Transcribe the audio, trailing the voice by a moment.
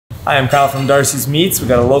Hi, I'm Kyle from Darcy's Meats. We've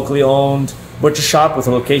got a locally owned butcher shop with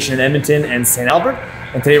a location in Edmonton and St. Albert.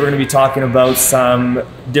 And today we're going to be talking about some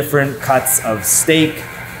different cuts of steak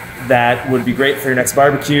that would be great for your next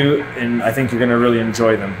barbecue, and I think you're going to really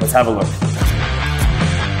enjoy them. Let's have a look.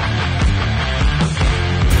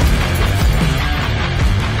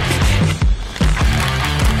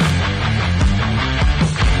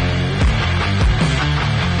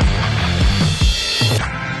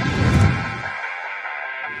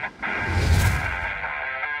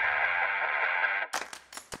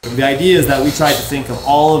 The idea is that we try to think of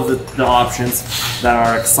all of the options that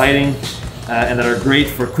are exciting and that are great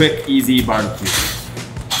for quick, easy barbecue.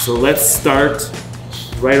 So let's start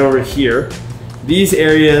right over here. These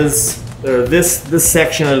areas, or this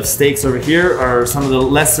section of steaks over here are some of the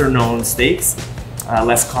lesser known steaks,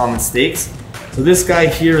 less common steaks. So this guy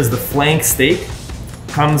here is the flank steak.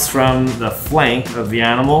 Comes from the flank of the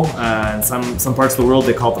animal. In some parts of the world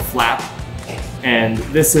they call it the flap. And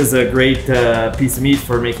this is a great piece of meat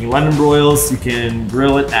for making London broils. You can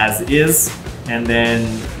grill it as is and then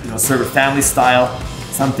serve it family style,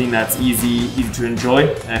 something that's easy to enjoy.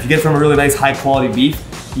 And if you get it from a really nice high quality beef,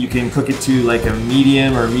 you can cook it to like a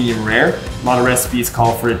medium or medium rare. A lot of recipes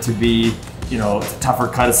call for it to be, it's a tougher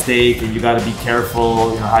cut of steak and you got to be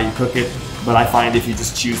careful, how you cook it. But I find if you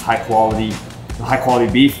just choose high quality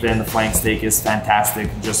beef, then the flank steak is fantastic,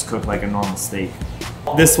 just cooked like a normal steak.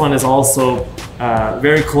 This one is also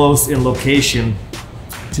very close in location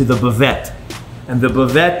to the bavette. And the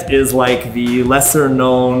bavette is like the lesser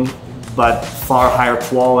known but far higher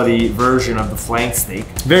quality version of the flank steak.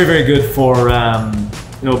 Very, very good for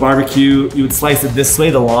barbecue. You would slice it this way,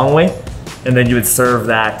 the long way, and then you would serve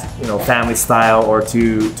that family style or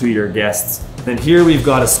to your guests. Then here we've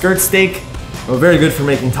got a skirt steak. Very good for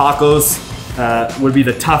making tacos. Would be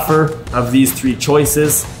the tougher of these three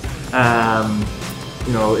choices.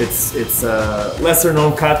 It's a lesser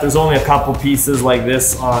known cut. There's only a couple pieces like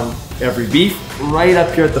this on every beef. Right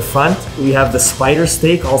up here at the front, we have the spider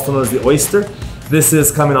steak, also known as the oyster. This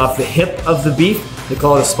is coming off the hip of the beef. They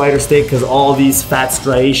call it a spider steak because all these fat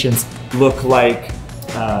striations look like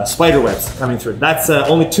spider webs coming through. That's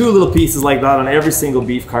only two little pieces like that on every single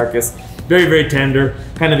beef carcass. Very, very tender,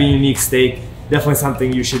 kind of a unique steak. Definitely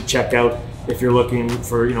something you should check out if you're looking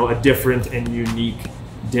for a different and unique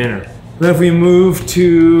dinner. Then if we move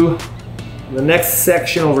to the next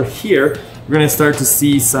section over here, we're going to start to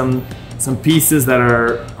see some pieces that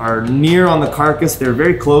are near on the carcass. They're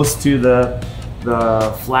very close to the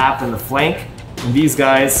flap and the flank. And these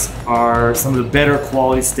guys are some of the better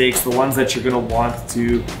quality steaks, the ones that you're going to want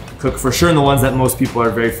to cook for sure, and the ones that most people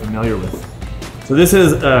are very familiar with. So this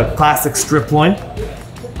is a classic strip loin,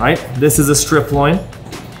 right? This is a strip loin,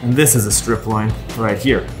 and this is a strip loin right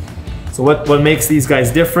here. So what makes these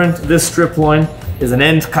guys different? This strip loin is an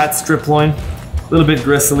end cut strip loin, a little bit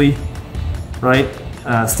gristly, right?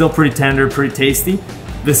 Still pretty tender, pretty tasty.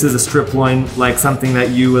 This is a strip loin like something that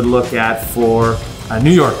you would look at for a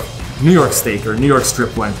New York steak or New York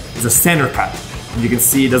strip loin. It's a center cut. And you can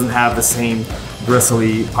see it doesn't have the same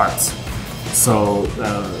bristly parts. So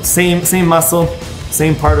same muscle,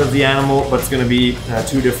 same part of the animal, but it's going to be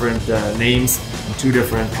two different names and two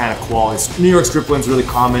different kind of qualities. New York strip loin is really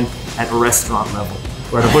common at a restaurant level.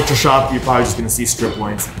 Where at a butcher shop, you're probably just going to see strip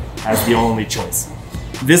loins as the only choice.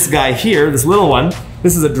 This guy here, this little one,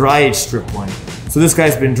 this is a dry aged strip loin. So this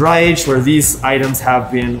guy's been dry aged, where these items have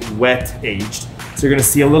been wet aged. So you're going to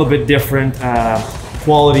see a little bit different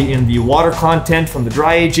quality in the water content from the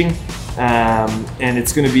dry aging, and you're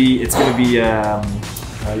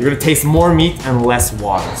going to taste more meat and less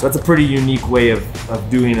water. So that's a pretty unique way of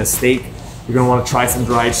doing a steak. You're going to want to try some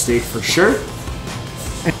dry aged steak for sure.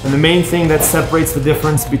 And the main thing that separates the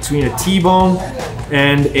difference between a T-bone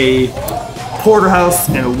and a porterhouse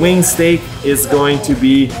and a wing steak is going to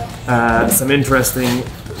be some interesting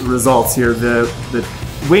results here. The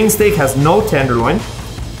wing steak has no tenderloin.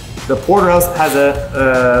 The porterhouse has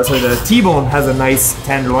the T-bone has a nice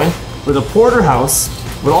tenderloin, where the porterhouse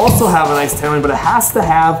would also have a nice tenderloin, but it has to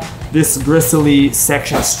have this gristly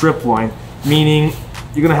section of strip loin, meaning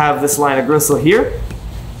you're gonna have this line of gristle here.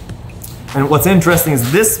 And what's interesting is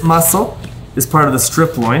this muscle is part of the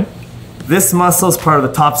strip loin. This muscle is part of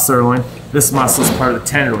the top sirloin. This muscle is part of the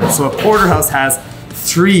tenderloin. So a porterhouse has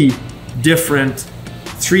three different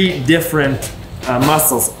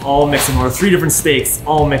muscles all mixed in, or three different steaks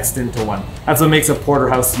all mixed into one. That's what makes a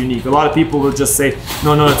porterhouse unique. A lot of people will just say,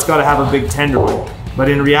 no, it's got to have a big tenderloin. But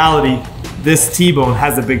in reality, this T-bone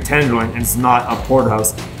has a big tenderloin, and it's not a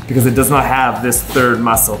porterhouse because it does not have this third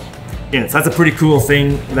muscle in it. So that's a pretty cool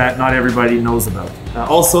thing that not everybody knows about.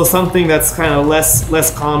 Also, something that's kind of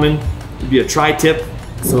less common would be a tri-tip.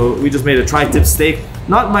 So we just made a tri-tip steak.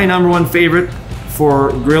 Not my #1 favorite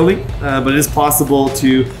for grilling, but it is possible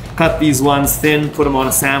to cut these ones thin, put them on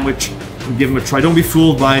a sandwich, and give them a try. Don't be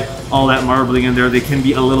fooled by all that marbling in there. They can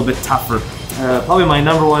be a little bit tougher. Probably my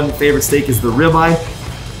 #1 favorite steak is the ribeye.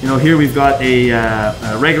 You know, here we've got a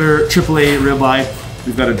regular AAA ribeye.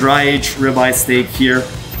 We've got a dry aged ribeye steak here,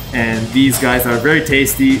 and these guys are very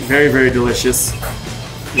tasty, very, very delicious.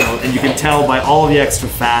 You know, and you can tell by all the extra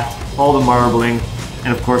fat, all the marbling,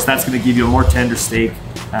 and of course that's going to give you a more tender steak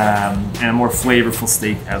and a more flavorful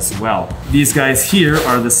steak as well. These guys here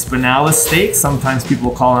are the spinalis steaks. Sometimes people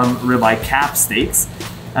call them ribeye cap steaks.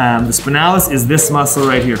 The spinalis is this muscle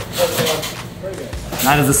right here.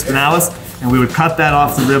 That is the spinalis, and we would cut that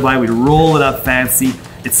off the ribeye. We'd roll it up fancy.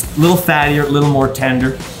 It's a little fattier, a little more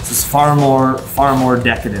tender. This is far more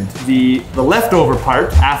decadent. The leftover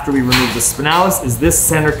part after we remove the spinalis is this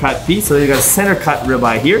center cut piece. So you got a center cut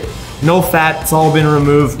ribeye here. No fat, it's all been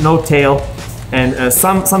removed, no tail. And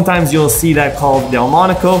sometimes you'll see that called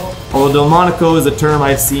Delmonico. Although Delmonico is a term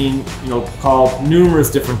I've seen, you know, called numerous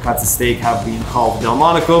different cuts of steak have been called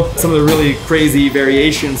Delmonico. Some of the really crazy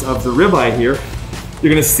variations of the ribeye here,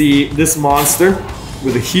 you're gonna see this monster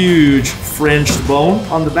with a huge Frenched bone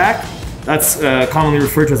on the back. That's commonly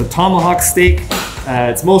referred to as a tomahawk steak.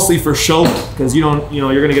 It's mostly for show because you're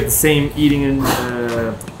gonna get the same eating and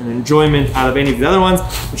enjoyment out of any of the other ones,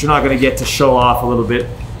 but you're not gonna get to show off a little bit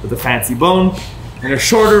with a fancy bone. And a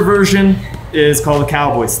shorter version is called a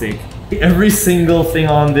cowboy steak. Every single thing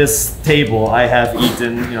on this table I have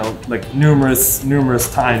eaten, you know, like numerous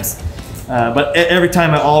times. But every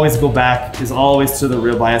time I always go back is always to the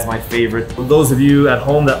ribeye as my favorite. For those of you at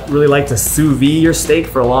home that really like to sous vide your steak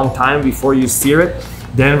for a long time before you sear it,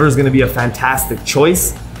 Denver is going to be a fantastic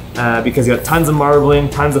choice because you got tons of marbling,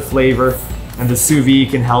 tons of flavor, and the sous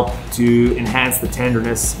vide can help to enhance the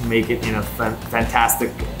tenderness, make it in a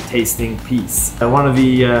fantastic tasting piece. One of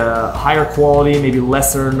the higher quality, maybe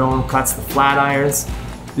lesser known cuts, the flat irons.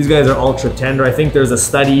 These guys are ultra tender. I think there's a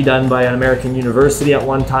study done by an American university at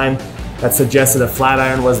one time that suggested a flat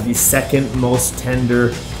iron was the second most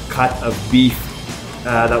tender cut of beef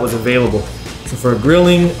that was available. So for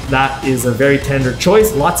grilling, that is a very tender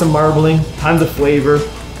choice. Lots of marbling, tons of flavor,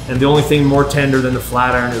 and the only thing more tender than the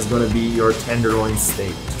flat iron is going to be your tenderloin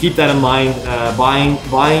steak. Keep that in mind.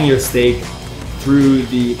 Buying your steak through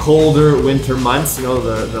the colder winter months, you know,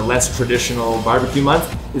 the less traditional barbecue months,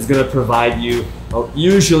 is going to provide you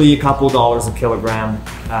usually a couple dollars a kilogram,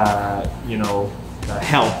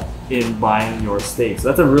 help in buying your steak. So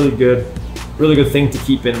that's a really good thing to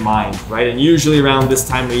keep in mind, right? And usually around this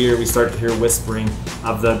time of year, we start to hear whispering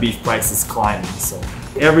of the beef prices climbing. So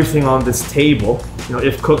everything on this table, you know,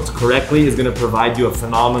 if cooked correctly, is going to provide you a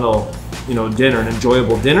phenomenal, you know, dinner, an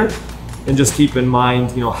enjoyable dinner. And just keep in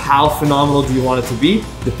mind, you know, how phenomenal do you want it to be?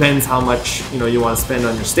 Depends how much, you know, you want to spend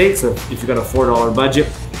on your steak. So if you've got a $4 budget,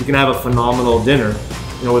 you can have a phenomenal dinner,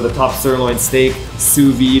 you know, with a top sirloin steak,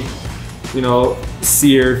 sous vide, you know,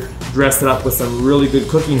 seared, dressed it up with some really good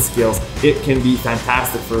cooking skills. It can be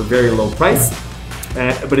fantastic for a very low price.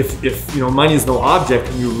 But if you know, money is no object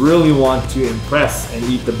and you really want to impress and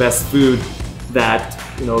eat the best food that,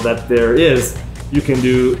 you know, that there is, you can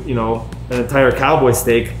do, you know, an entire cowboy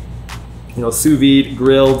steak, you know, sous vide,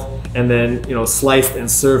 grilled, and then, you know, sliced and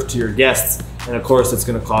served to your guests. And of course, it's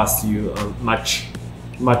going to cost you a much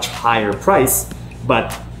higher price,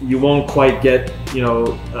 but you won't quite get, you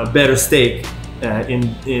know, a better steak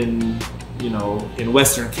in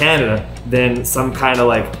Western Canada than some kind of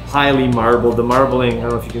like highly marbled. The marbling, I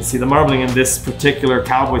don't know if you can see, the marbling in this particular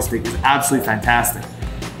cowboy steak is absolutely fantastic.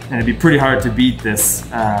 And it'd be pretty hard to beat this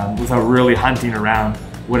without really hunting around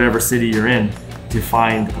whatever city you're in to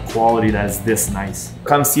find a quality that is this nice.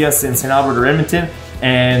 Come see us in St. Albert or Edmonton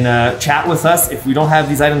and chat with us. If we don't have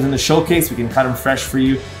these items in the showcase, we can cut them fresh for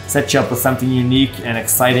you, set you up with something unique and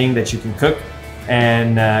exciting that you can cook. And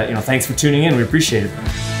you know, thanks for tuning in. We appreciate it.